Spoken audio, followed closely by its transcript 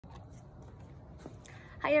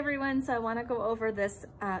Hi everyone, so I want to go over this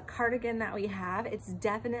cardigan that we have. It's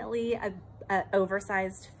definitely a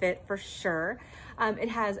oversized fit for sure. It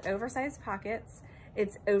has oversized pockets.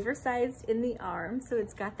 It's oversized in the arm, so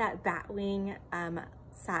it's got that bat wing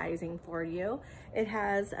sizing for you. It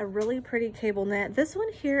has a really pretty cable knit. This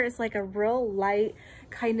one here is like a real light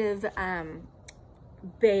kind of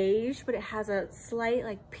beige, but it has a slight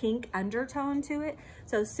like pink undertone to it,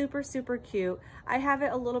 so super cute. I have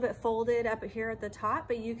it a little bit folded up here at the top,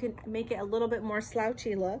 but you can make it a little bit more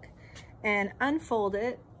slouchy look and unfold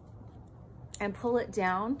it and pull it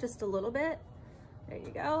down just a little bit. There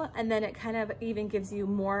you go. And then it kind of even gives you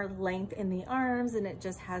more length in the arms, and it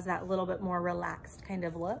just has that little bit more relaxed kind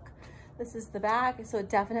of look. This is the back, so it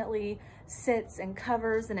definitely sits and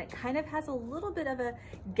covers, and it kind of has a little bit of a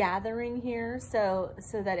gathering here, so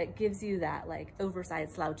that it gives you that like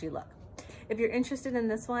oversized slouchy look. If you're interested in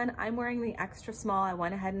this one, I'm wearing the extra small. I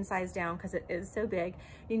went ahead and sized down because it is so big.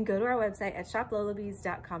 You can go to our website at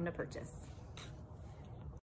shoplolabees.com to purchase.